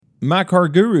My Car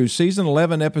Guru, Season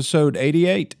 11, Episode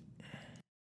 88.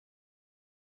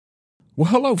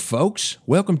 Well, hello, folks.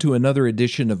 Welcome to another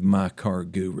edition of My Car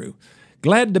Guru.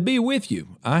 Glad to be with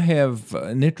you. I have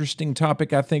an interesting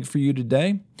topic, I think, for you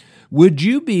today. Would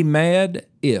you be mad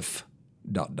if... ...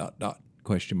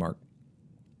 question mark.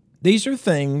 These are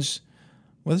things...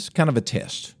 Well, this is kind of a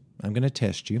test. I'm going to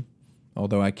test you,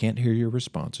 although I can't hear your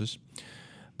responses.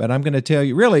 But I'm going to tell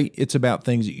you, really, it's about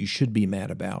things that you should be mad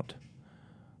about.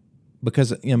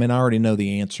 Because, I already know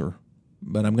the answer,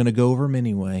 but I'm going to go over them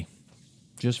anyway,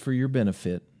 just for your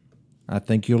benefit. I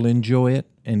think you'll enjoy it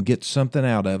and get something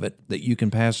out of it that you can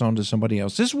pass on to somebody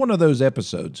else. This is one of those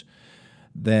episodes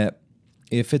that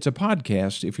if it's a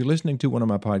podcast, if you're listening to one of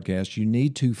my podcasts, you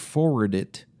need to forward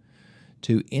it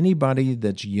to anybody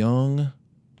that's young,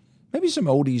 maybe some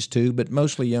oldies too, but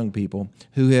mostly young people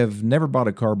who have never bought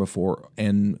a car before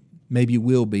and maybe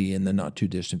will be in the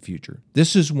not-too-distant future.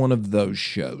 This is one of those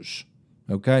shows.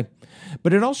 Okay?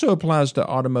 But it also applies to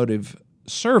automotive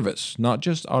service, not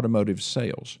just automotive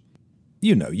sales.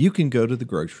 You know, you can go to the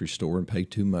grocery store and pay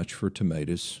too much for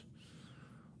tomatoes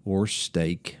or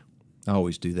steak. I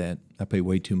always do that. I pay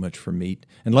way too much for meat.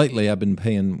 And lately I've been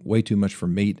paying way too much for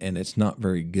meat, and it's not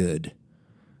very good.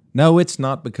 No, it's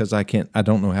not because I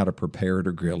don't know how to prepare it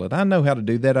or grill it. I know how to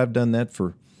do that. I've done that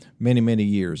for many, many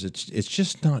years. It's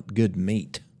just not good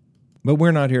meat. But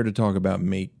we're not here to talk about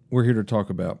meat. We're here to talk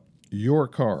about your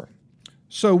car.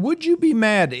 So would you be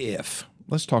mad if,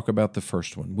 let's talk about the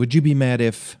first one. Would you be mad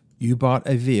if you bought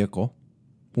a vehicle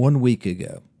 1 week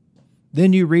ago?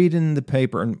 Then you read in the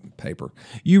paper,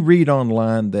 you read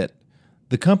online that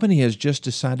the company has just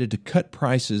decided to cut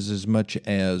prices as much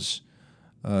as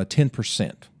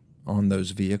 10% on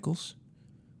those vehicles.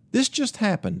 This just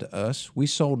happened to us. We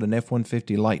sold an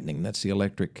F-150 Lightning, that's the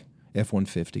electric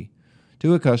F-150,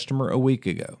 to a customer a week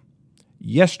ago.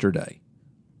 Yesterday,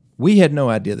 we had no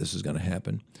idea this was going to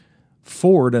happen.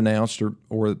 Ford announced,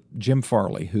 or Jim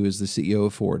Farley, who is the CEO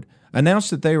of Ford, announced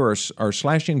that they are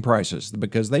slashing prices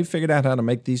because they figured out how to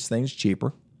make these things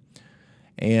cheaper,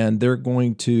 and they're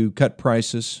going to cut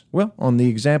prices. Well, on the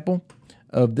example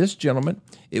of this gentleman,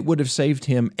 it would have saved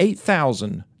him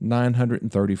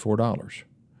 $8,934.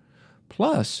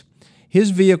 Plus, his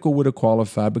vehicle would have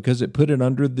qualified because it put it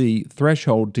under the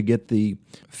threshold to get the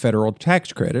federal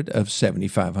tax credit of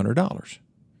 $7,500.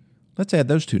 Let's add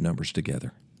those two numbers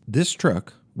together. This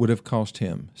truck would have cost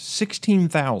him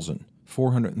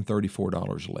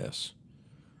 $16,434 less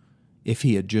if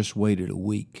he had just waited a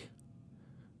week.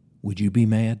 Would you be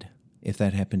mad if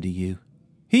that happened to you?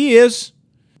 He is.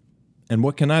 And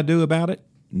what can I do about it?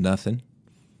 Nothing.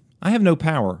 I have no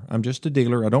power. I'm just a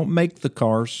dealer. I don't make the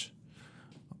cars.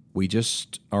 We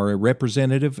just are a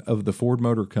representative of the Ford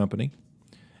Motor Company,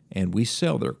 and we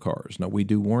sell their cars. Now, we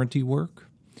do warranty work.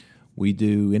 We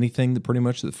do anything that pretty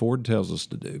much that Ford tells us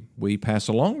to do. We pass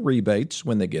along rebates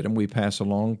when they get them. We pass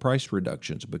along price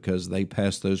reductions because they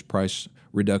pass those price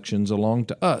reductions along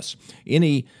to us.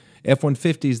 Any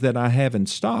F-150s that I have in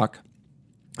stock,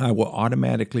 I will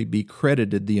automatically be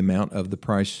credited the amount of the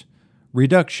price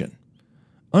reduction.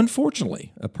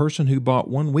 Unfortunately, a person who bought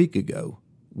 1 week ago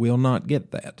will not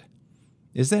get that.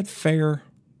 Is that fair?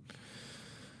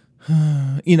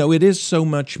 It is so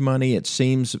much money, it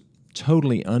seems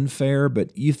totally unfair,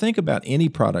 but you think about any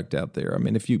product out there.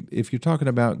 If you're talking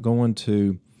about going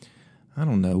to, I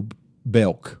don't know,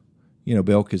 Belk.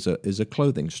 Belk is a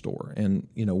clothing store, and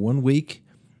 1 week,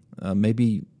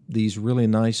 maybe these really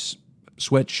nice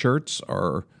sweatshirts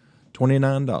are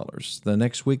 $29. The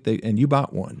next week and you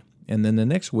bought one, and then the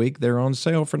next week they're on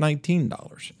sale for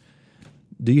 $19.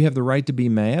 Do you have the right to be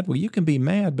mad? Well, you can be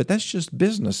mad, but that's just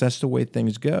business. That's the way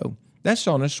things go. That's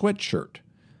on a sweatshirt.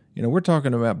 We're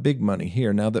talking about big money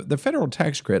here. Now, the federal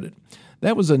tax credit,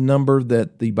 that was a number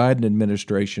that the Biden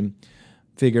administration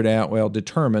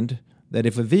determined that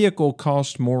if a vehicle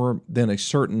cost more than a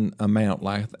certain amount,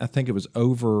 like I think it was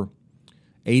over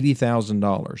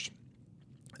 $80,000,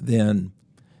 then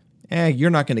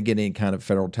you're not going to get any kind of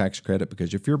federal tax credit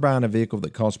because if you're buying a vehicle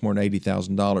that costs more than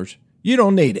 $80,000, you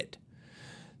don't need it.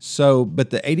 So, but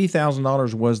the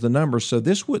 $80,000 was the number. So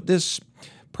this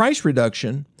price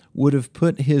reduction would have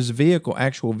put his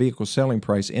actual vehicle selling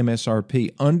price,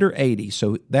 MSRP, under $80,000.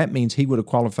 So that means he would have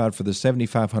qualified for the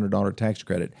 $7,500 tax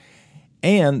credit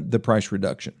and the price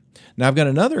reduction. Now, I've got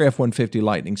another F-150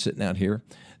 Lightning sitting out here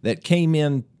that came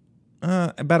in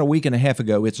about a week and a half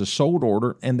ago. It's a sold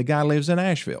order, and the guy lives in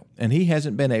Asheville, and he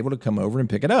hasn't been able to come over and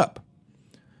pick it up.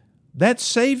 That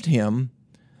saved him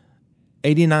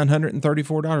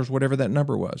 $8,934, whatever that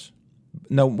number was.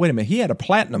 No, wait a minute. He had a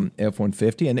platinum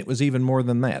F-150, and it was even more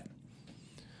than that.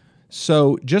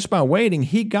 So just by waiting,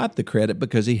 he got the credit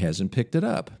because he hasn't picked it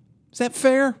up. Is that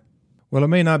fair? Well, it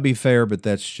may not be fair, but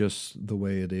that's just the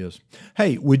way it is.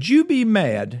 Hey, would you be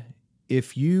mad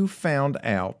if you found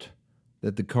out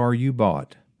that the car you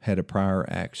bought had a prior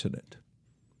accident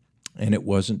and it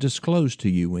wasn't disclosed to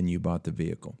you when you bought the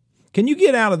vehicle? Can you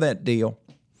get out of that deal?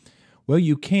 Well,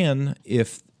 you can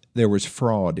if there was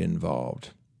fraud involved.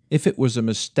 If it was a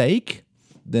mistake,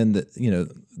 then the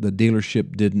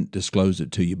dealership didn't disclose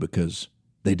it to you because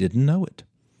they didn't know it.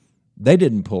 They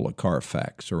didn't pull a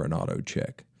Carfax or an auto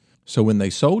check. So when they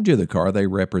sold you the car, they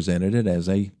represented it as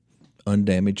a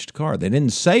undamaged car. They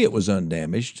didn't say it was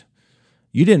undamaged.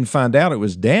 You didn't find out it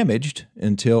was damaged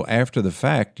until after the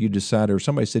fact you decided, or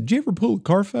somebody said, "Did you ever pull a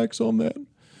Carfax on that?"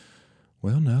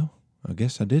 Well, no, I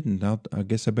guess I didn't. I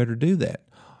guess I better do that.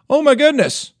 Oh, my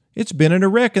goodness. It's been in a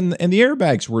wreck and the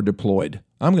airbags were deployed.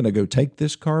 I'm going to go take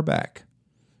this car back.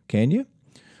 Can you?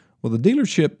 Well, the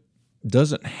dealership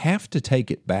doesn't have to take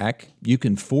it back. You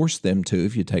can force them to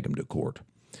if you take them to court.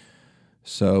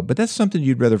 So, but that's something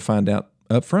you'd rather find out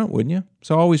up front, wouldn't you?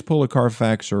 So always pull a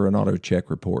Carfax or an auto check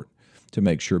report to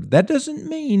make sure. That doesn't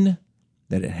mean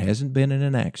that it hasn't been in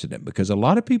an accident, because a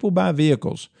lot of people buy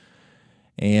vehicles,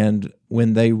 and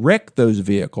when they wreck those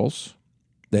vehicles,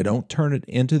 they don't turn it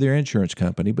into their insurance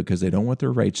company because they don't want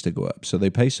their rates to go up. So they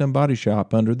pay some body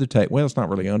shop under the table. Well, it's not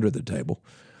really under the table.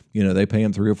 They pay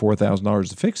them $3,000 or $4,000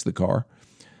 to fix the car,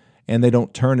 and they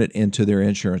don't turn it into their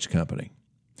insurance company.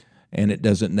 And it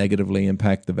doesn't negatively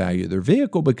impact the value of their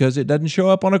vehicle because it doesn't show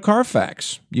up on a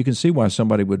Carfax. You can see why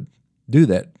somebody would do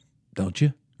that, don't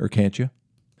you? Or can't you?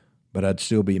 But I'd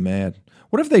still be mad.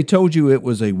 What if they told you it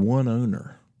was a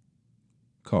one-owner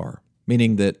car,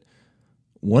 meaning that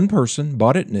one person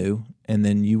bought it new and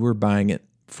then you were buying it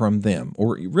from them,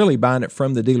 or really buying it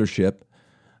from the dealership,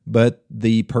 but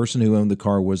the person who owned the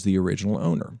car was the original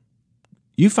owner.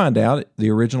 You find out the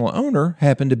original owner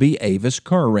happened to be Avis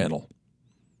Car Rental.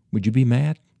 Would you be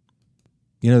mad?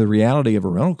 The reality of a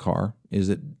rental car is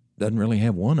it doesn't really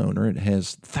have one owner. It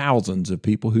has thousands of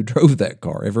people who drove that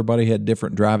car. Everybody had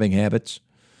different driving habits.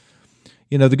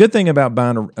 The good thing about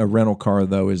buying a rental car,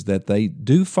 though, is that they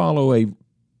do follow a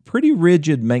pretty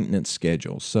rigid maintenance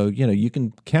schedule. So, you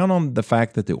can count on the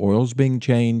fact that the oil's being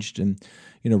changed and,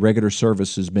 regular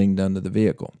service is being done to the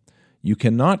vehicle. You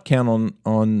cannot count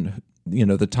on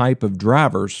the type of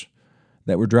drivers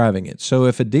that were driving it. So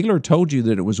if a dealer told you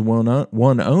that it was one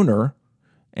owner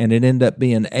and it ended up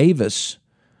being Avis,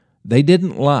 they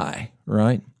didn't lie,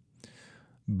 right?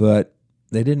 But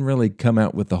they didn't really come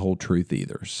out with the whole truth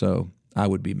either. So I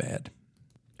would be mad.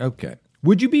 Okay.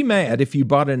 Would you be mad if you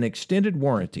bought an extended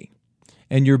warranty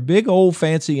and your big old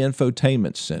fancy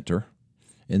infotainment center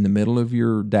in the middle of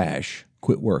your dash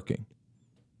quit working?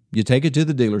 You take it to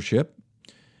the dealership,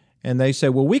 and they say,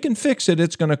 well, we can fix it.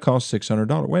 It's going to cost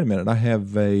 $600. Wait a minute. I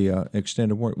have a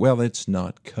extended warranty. Well, it's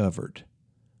not covered.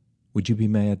 Would you be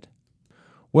mad?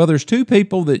 Well, there's two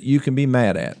people that you can be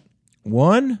mad at.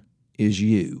 One is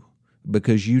you,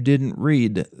 because you didn't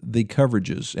read the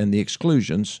coverages and the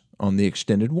exclusions on the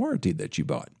extended warranty that you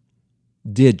bought.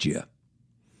 Did you?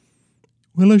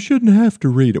 Well, I shouldn't have to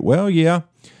read it. Well, yeah.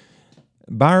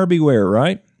 Buyer beware,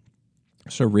 right?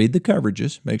 So read the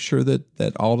coverages. Make sure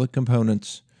that all the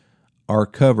components are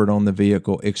covered on the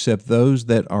vehicle except those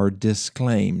that are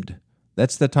disclaimed.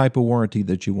 That's the type of warranty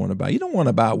that you want to buy. You don't want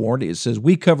to buy a warranty that says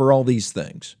we cover all these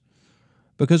things,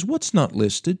 because what's not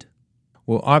listed?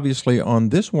 Well, obviously on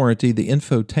this warranty, the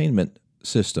infotainment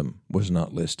system was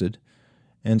not listed,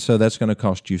 and so that's going to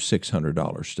cost you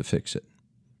 $600 to fix it.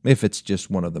 If it's just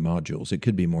one of the modules, it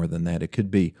could be more than that. It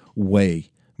could be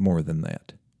way more than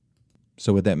that.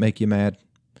 So would that make you mad?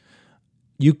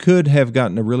 You could have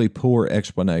gotten a really poor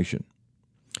explanation.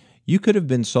 You could have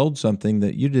been sold something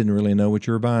that you didn't really know what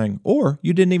you were buying, or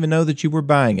you didn't even know that you were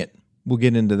buying it. We'll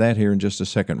get into that here in just a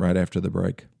second, right after the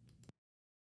break.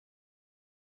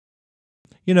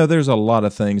 There's a lot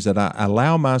of things that I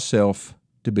allow myself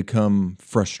to become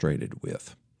frustrated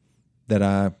with, that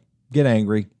I get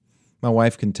angry. My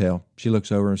wife can tell. She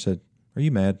looks over and said, "Are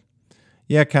you mad?"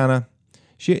 Yeah, kind of.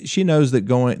 She knows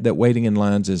that waiting in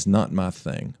lines is not my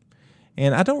thing.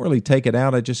 And I don't really take it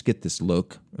out. I just get this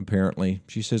look, apparently.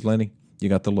 She says, "Lenny, you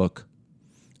got the look."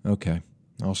 Okay,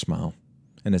 I'll smile.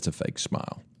 And it's a fake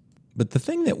smile. But the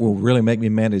thing that will really make me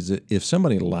mad is if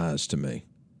somebody lies to me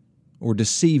or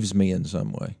deceives me in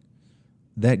some way.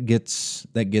 That gets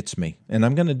me. And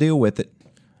I'm going to deal with it.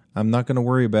 I'm not going to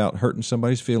worry about hurting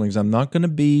somebody's feelings. I'm not going to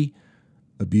be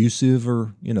abusive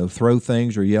or, throw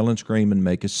things or yell and scream and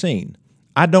make a scene.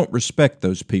 I don't respect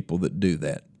those people that do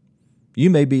that. You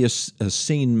may be a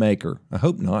scene maker. I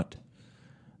hope not.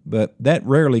 But that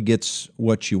rarely gets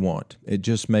what you want. It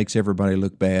just makes everybody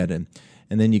look bad, and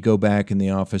then you go back in the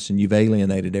office and you've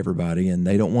alienated everybody, and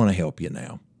they don't want to help you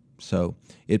now. So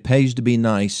it pays to be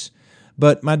nice.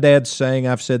 But my dad's saying,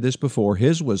 I've said this before,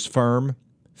 his was firm,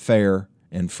 fair,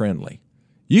 and friendly.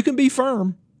 You can be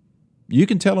firm. You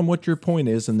can tell them what your point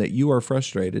is and that you are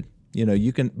frustrated.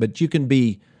 But you can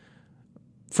be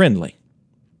friendly.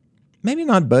 Maybe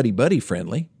not buddy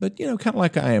friendly, but kind of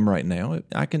like I am right now.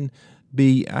 I can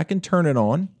turn it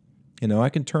on. I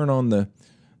can turn on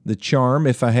the charm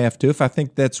if I have to. If I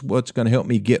think that's what's going to help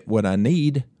me get what I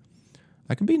need,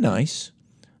 I can be nice.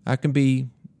 I can be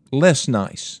less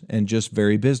nice and just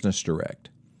very business direct.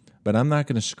 But I'm not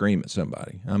going to scream at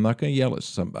somebody. I'm not going to yell at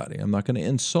somebody. I'm not going to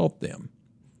insult them.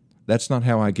 That's not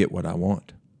how I get what I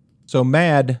want. So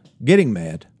getting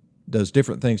mad does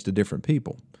different things to different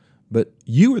people. But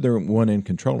you are the one in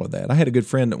control of that. I had a good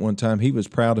friend at one time. He was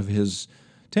proud of his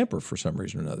temper for some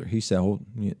reason or another. He said,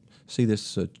 see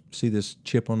this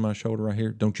chip on my shoulder right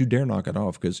here? Don't you dare knock it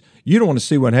off, because you don't want to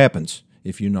see what happens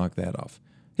if you knock that off.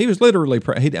 He was literally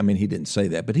proud. He didn't say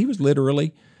that, but he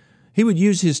would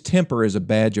use his temper as a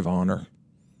badge of honor,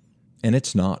 and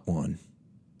it's not one.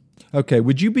 Okay,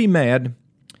 would you be mad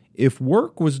if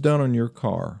work was done on your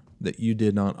car that you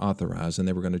did not authorize and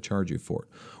they were going to charge you for it?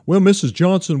 Well, Mrs.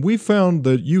 Johnson, we found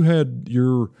that you had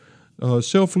your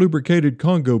self-lubricated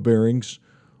Congo bearings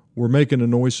were making a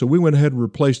noise, so we went ahead and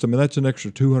replaced them, and that's an extra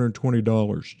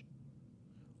 $220.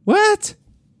 What?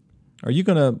 Are you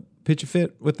going to pitch a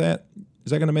fit with that?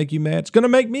 Is that going to make you mad? It's going to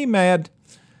make me mad.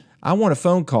 I want a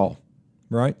phone call,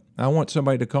 right? I want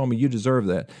somebody to call me. You deserve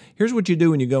that. Here's what you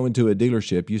do when you go into a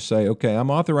dealership. You say, okay,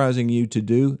 I'm authorizing you to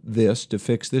do this, to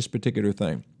fix this particular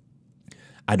thing.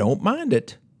 I don't mind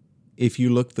it if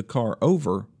you look the car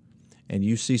over and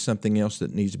you see something else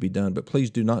that needs to be done, but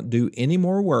please do not do any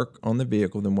more work on the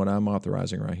vehicle than what I'm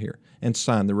authorizing right here, and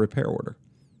sign the repair order.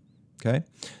 Okay?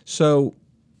 So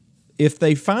if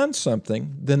they find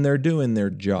something, then they're doing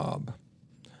their job.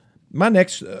 My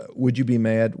next would you be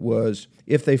mad was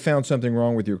if they found something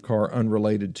wrong with your car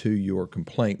unrelated to your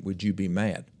complaint, would you be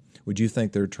mad? Would you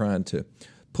think they're trying to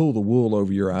pull the wool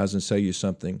over your eyes and sell you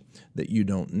something that you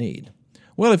don't need?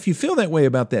 Well, if you feel that way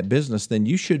about that business, then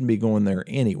you shouldn't be going there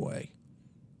anyway.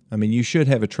 You should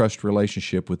have a trust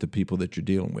relationship with the people that you're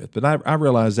dealing with. But I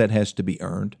realize that has to be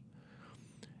earned.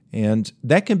 And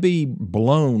that can be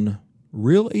blown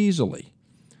real easily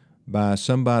by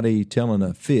somebody telling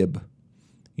a fib,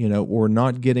 or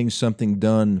not getting something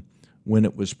done when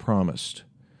it was promised.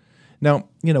 Now,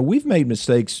 we've made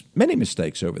many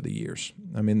mistakes over the years.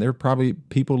 There are probably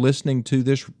people listening to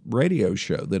this radio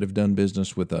show that have done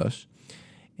business with us,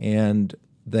 and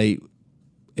they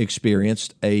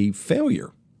experienced a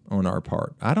failure on our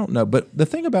part. I don't know. But the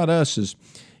thing about us is,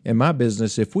 in my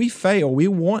business, if we fail, we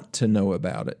want to know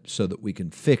about it so that we can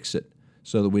fix it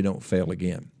so that we don't fail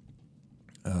again.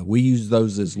 We use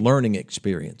those as learning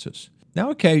experiences. Now,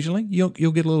 occasionally, you'll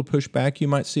get a little pushback. You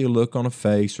might see a look on a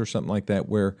face or something like that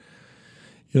where,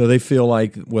 they feel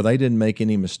like, well, they didn't make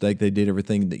any mistake. They did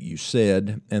everything that you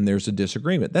said, and there's a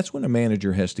disagreement. That's when a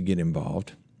manager has to get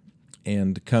involved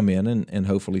and come in and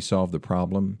hopefully solve the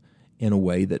problem in a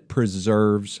way that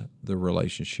preserves the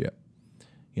relationship.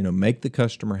 Make the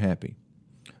customer happy.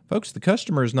 Folks, the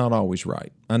customer is not always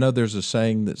right. I know there's a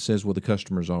saying that says, well, the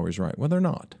customer is always right. Well, they're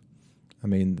not.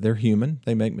 They're human.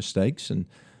 They make mistakes, and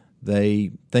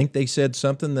they think they said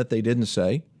something that they didn't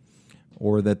say,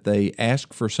 or that they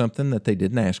asked for something that they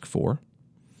didn't ask for.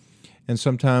 And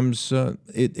sometimes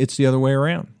it's the other way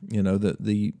around.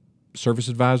 The service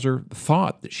advisor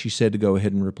thought that she said to go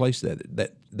ahead and replace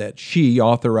that she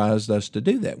authorized us to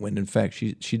do that, when in fact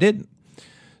she didn't.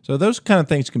 So those kind of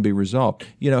things can be resolved.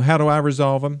 How do I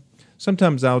resolve them?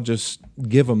 Sometimes I'll just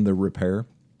give them the repair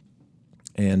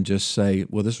and just say,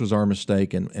 well, this was our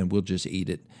mistake, and we'll just eat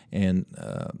it. And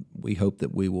we hope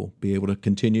that we will be able to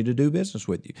continue to do business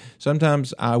with you.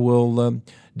 Sometimes I will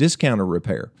discount a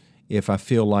repair if I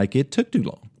feel like it took too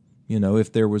long,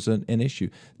 if there was an issue.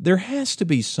 There has to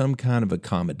be some kind of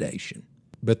accommodation,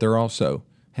 but there also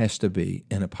has to be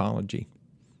an apology.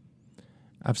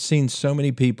 I've seen so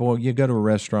many people, you go to a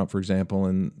restaurant, for example,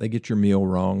 and they get your meal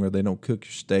wrong, or they don't cook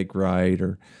your steak right,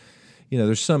 or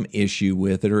there's some issue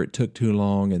with it, or it took too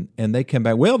long, and they come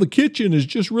back, well, the kitchen is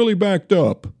just really backed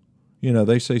up.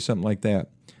 They say something like that.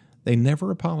 They never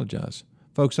apologize.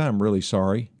 Folks, I'm really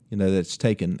sorry, that it's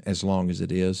taken as long as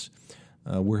it is.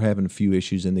 We're having a few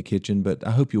issues in the kitchen, but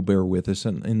I hope you'll bear with us.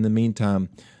 And in the meantime,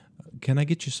 can I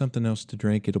get you something else to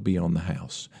drink? It'll be on the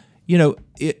house.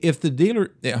 If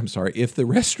the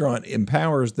restaurant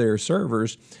empowers their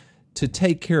servers to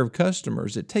take care of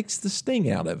customers, it takes the sting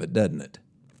out of it, doesn't it?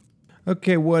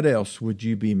 Okay, what else would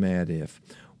you be mad if?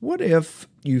 What if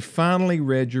you finally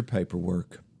read your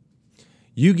paperwork?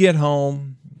 You get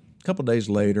home a couple days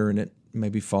later and it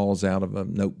maybe falls out of a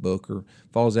notebook or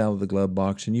falls out of the glove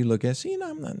box, and you look at it, see,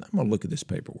 I'm going to look at this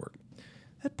paperwork.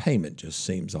 That payment just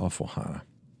seems awful high.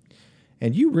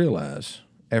 And you realize,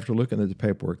 after looking at the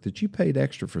paperwork, that you paid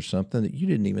extra for something that you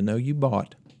didn't even know you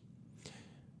bought.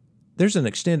 There's an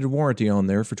extended warranty on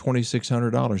there for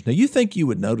 $2,600. Now, you think you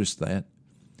would notice that,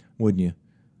 wouldn't you?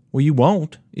 Well, you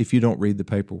won't if you don't read the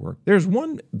paperwork. There's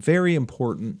one very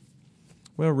important,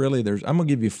 I'm going to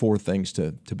give you 4 things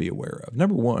to be aware of.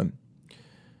 Number 1,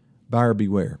 buyer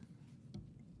beware.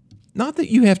 Not that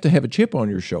you have to have a chip on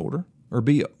your shoulder or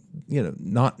be,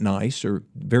 not nice or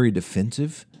very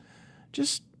defensive.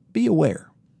 Just be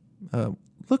aware.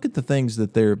 Look at the things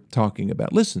that they're talking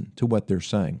about. Listen to what they're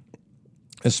saying,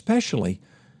 especially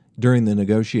during the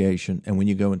negotiation and when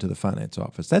you go into the finance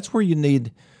office. That's where you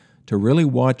need to really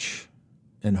watch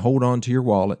and hold on to your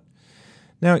wallet.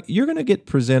 Now, you're going to get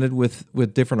presented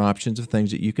with different options of things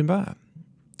that you can buy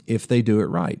if they do it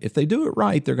right. If they do it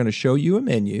right, they're going to show you a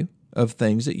menu of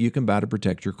things that you can buy to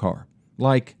protect your car.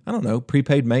 Like,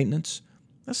 prepaid maintenance.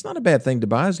 That's not a bad thing to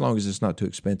buy as long as it's not too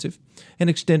expensive. An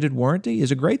extended warranty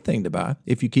is a great thing to buy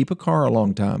if you keep a car a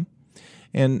long time.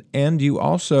 And you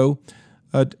also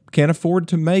can afford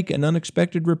to make an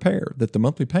unexpected repair, that the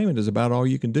monthly payment is about all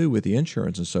you can do with the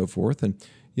insurance and so forth. And,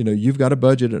 you've got a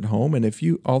budget at home, and if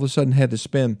you all of a sudden had to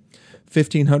spend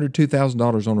 $1,500,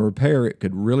 $2,000 on a repair, it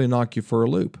could really knock you for a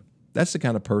loop. That's the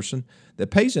kind of person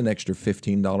that pays an extra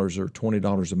 $15 or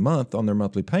 $20 a month on their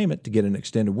monthly payment to get an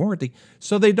extended warranty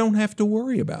so they don't have to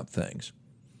worry about things.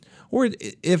 Or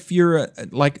if you're,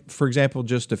 like, for example,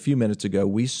 just a few minutes ago,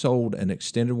 we sold an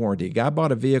extended warranty. A guy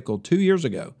bought a vehicle 2 years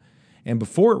ago, and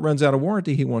before it runs out of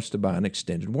warranty, he wants to buy an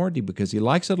extended warranty because he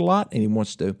likes it a lot and he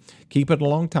wants to keep it a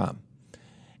long time.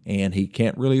 And he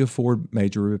can't really afford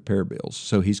major repair bills,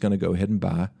 so he's going to go ahead and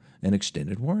buy an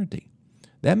extended warranty.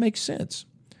 That makes sense,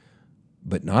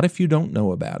 but not if you don't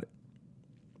know about it.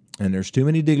 And there's too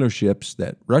many dealerships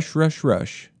that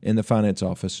rush in the finance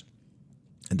office,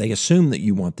 and they assume that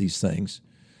you want these things,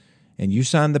 and you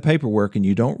sign the paperwork and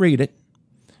you don't read it,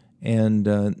 and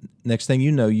next thing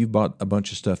you know, you've bought a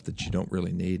bunch of stuff that you don't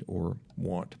really need or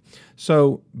want.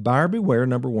 So buyer beware,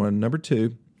 number 1. Number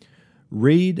 2,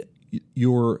 read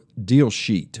your deal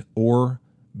sheet or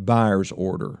buyer's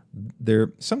order.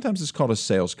 Sometimes it's called a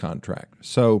sales contract.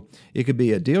 So it could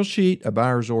be a deal sheet, a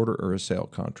buyer's order, or a sale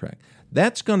contract.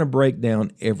 That's going to break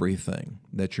down everything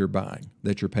that you're buying,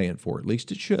 that you're paying for. At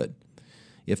least it should.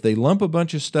 If they lump a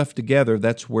bunch of stuff together,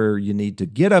 that's where you need to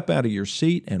get up out of your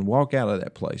seat and walk out of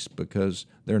that place because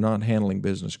they're not handling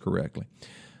business correctly.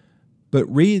 But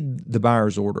read the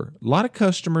buyer's order. A lot of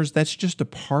customers, that's just a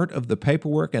part of the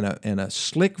paperwork, and a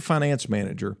slick finance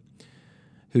manager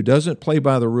who doesn't play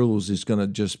by the rules that's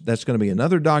going to be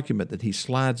another document that he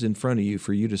slides in front of you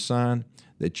for you to sign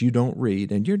that you don't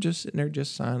read, and you're just sitting there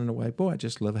just signing away. Boy, I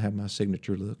just love how my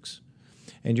signature looks.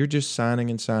 And you're just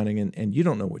signing and you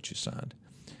don't know what you signed.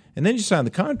 And then you sign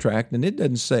the contract, and it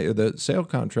doesn't say, or the sale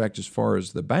contract as far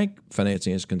as the bank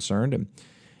financing is concerned, and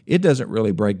it doesn't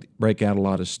really break out a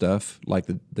lot of stuff like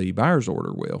the buyer's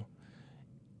order will.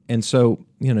 And so,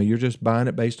 you're just buying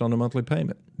it based on the monthly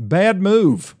payment. Bad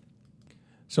move.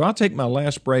 So I'll take my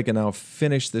last break and I'll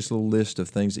finish this little list of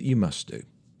things that you must do.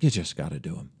 You just got to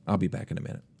do them. I'll be back in a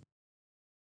minute.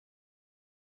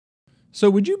 So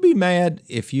would you be mad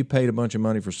if you paid a bunch of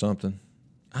money for something?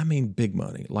 I mean, big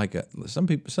money. Like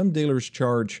some dealers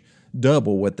charge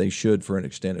double what they should for an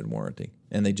extended warranty,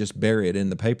 and they just bury it in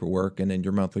the paperwork and in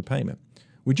your monthly payment.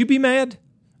 Would you be mad?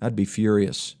 I'd be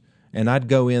furious, and I'd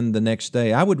go in the next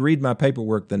day. I would read my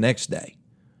paperwork the next day.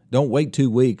 Don't wait 2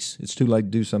 weeks. It's too late to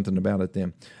do something about it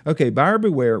then. Okay, buyer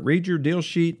beware. Read your deal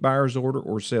sheet, buyer's order,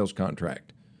 or sales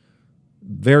contract.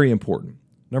 Very important.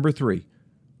 Number 3,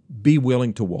 be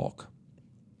willing to walk.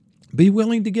 Be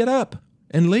willing to get up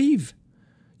and leave.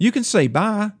 You can say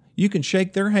bye. You can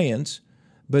shake their hands.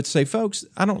 But say, folks,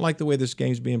 I don't like the way this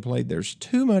game's being played. There's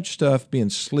too much stuff being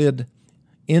slid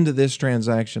into this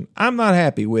transaction. I'm not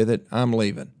happy with it. I'm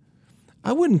leaving.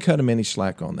 I wouldn't cut them any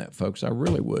slack on that, folks. I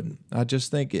really wouldn't. I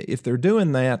just think if they're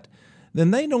doing that,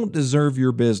 then they don't deserve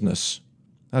your business.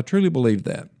 I truly believe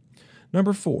that.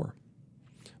 Number 4,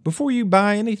 before you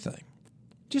buy anything,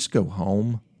 just go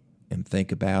home and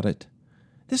think about it.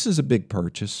 This is a big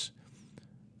purchase.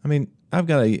 I mean, I've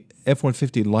got a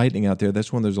F-150 Lightning out there.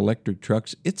 That's one of those electric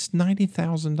trucks. It's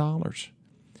 $90,000.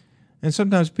 And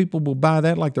sometimes people will buy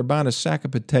that like they're buying a sack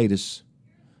of potatoes.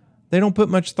 They don't put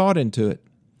much thought into it.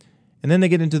 And then they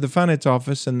get into the finance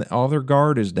office, and all their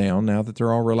guard is down now that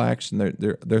they're all relaxed, and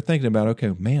they're thinking about,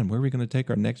 okay, man, where are we going to take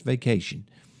our next vacation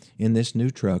in this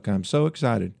new truck? I'm so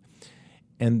excited.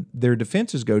 And their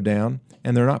defenses go down,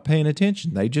 and they're not paying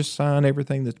attention. They just sign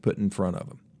everything that's put in front of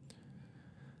them.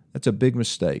 That's a big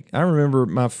mistake. I remember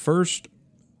my first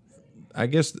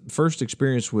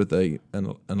experience with an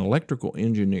electrical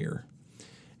engineer,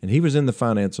 and he was in the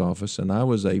finance office, and I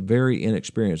was a very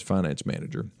inexperienced finance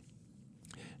manager,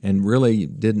 and really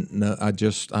didn't know.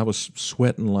 I was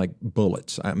sweating like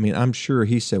bullets. I mean, I'm sure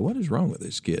he said, "What is wrong with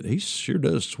this kid? He sure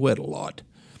does sweat a lot."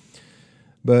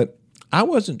 But I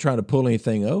wasn't trying to pull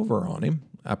anything over on him.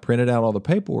 I printed out all the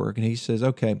paperwork, and he says,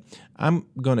 "Okay, I'm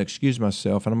going to excuse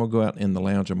myself, and I'm going to go out in the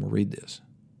lounge. I'm going to read this."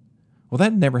 Well,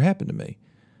 that never happened to me.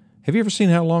 Have you ever seen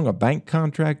how long a bank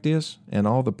contract is and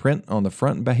all the print on the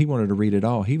front and back? He wanted to read it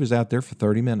all. He was out there for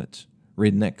 30 minutes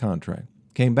reading that contract.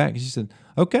 Came back, and he said,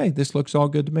 "Okay, this looks all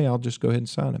good to me. I'll just go ahead and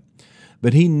sign it."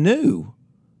 But he knew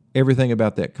everything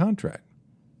about that contract.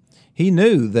 He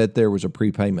knew that there was a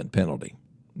prepayment penalty.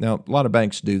 Now, a lot of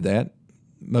banks do that.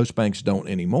 Most banks don't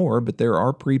anymore, but there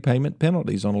are prepayment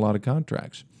penalties on a lot of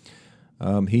contracts.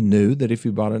 He knew that if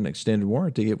he bought an extended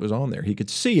warranty, it was on there. He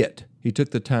could see it. He took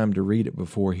the time to read it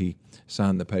before he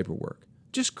signed the paperwork.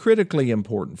 Just critically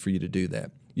important for you to do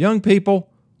that. Young people,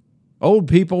 old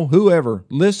people, whoever,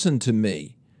 listen to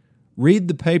me. Read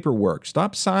the paperwork.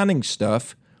 Stop signing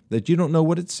stuff that you don't know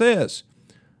what it says.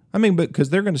 I mean, because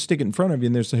they're going to stick it in front of you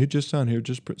and they'll say, "Hey, just sign here,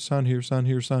 just sign here, sign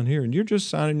here, sign here." And you're just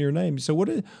signing your name. So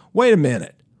wait a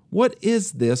minute. What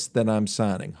is this that I'm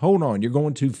signing? Hold on, you're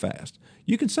going too fast.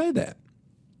 You can say that.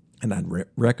 And I'd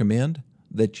recommend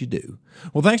that you do.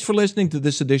 Well, thanks for listening to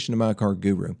this edition of My Car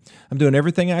Guru. I'm doing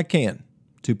everything I can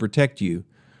to protect you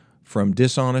from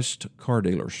dishonest car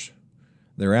dealers.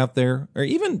 They're out there, or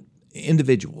even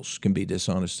individuals can be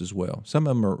dishonest as well. Some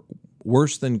of them are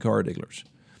worse than car dealers.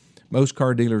 Most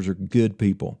car dealers are good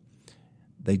people.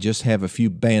 They just have a few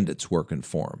bandits working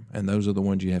for them, and those are the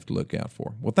ones you have to look out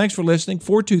for. Well, thanks for listening.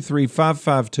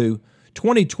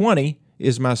 423-552-2020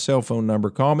 is my cell phone number.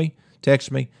 Call me,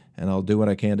 text me, and I'll do what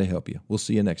I can to help you. We'll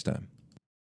see you next time.